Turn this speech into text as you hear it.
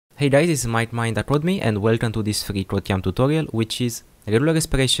Hey guys, this is Acodemy and welcome to this freeCodeCamp tutorial, which is regular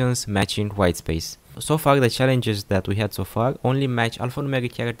expressions matching whitespace. So far the challenges that we had so far only match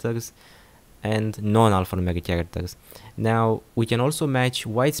alphanumeric characters and non-alphanumeric characters. Now we can also match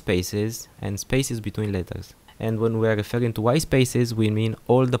white spaces and spaces between letters. And when we are referring to white spaces, we mean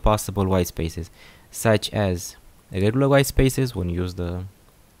all the possible white spaces, such as regular white spaces when you use the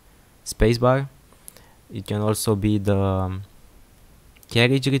spacebar. It can also be the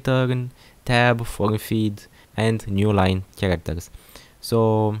carriage return, tab, form feed, and new line characters.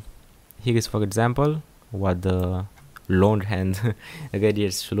 So here is, for example, what the long hand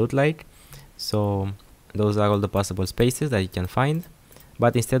radius should look like. So those are all the possible spaces that you can find,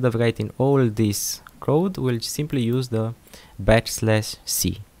 but instead of writing all this code, we'll simply use the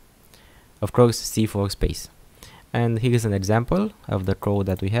 \c, of course C for space. And here is an example of the code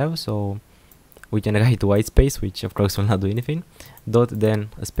that we have. So we can write white space, which of course will not do anything, dot then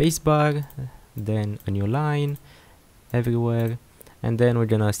a space bar, then a new line everywhere, and then we're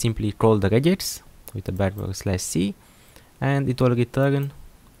gonna simply call the regex with a \c, and it will return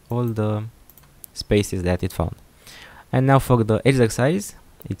all the spaces that it found. And now for the exercise,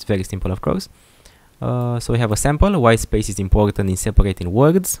 it's very simple, of course. So we have a sample. White space is important in separating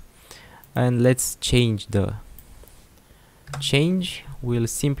words, and let's change the change. We'll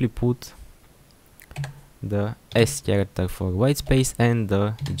simply put the S character for white space and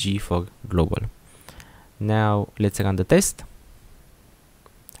the G for global. Now let's run the test,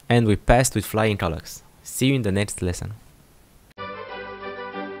 and we passed with flying colors. See you in the next lesson.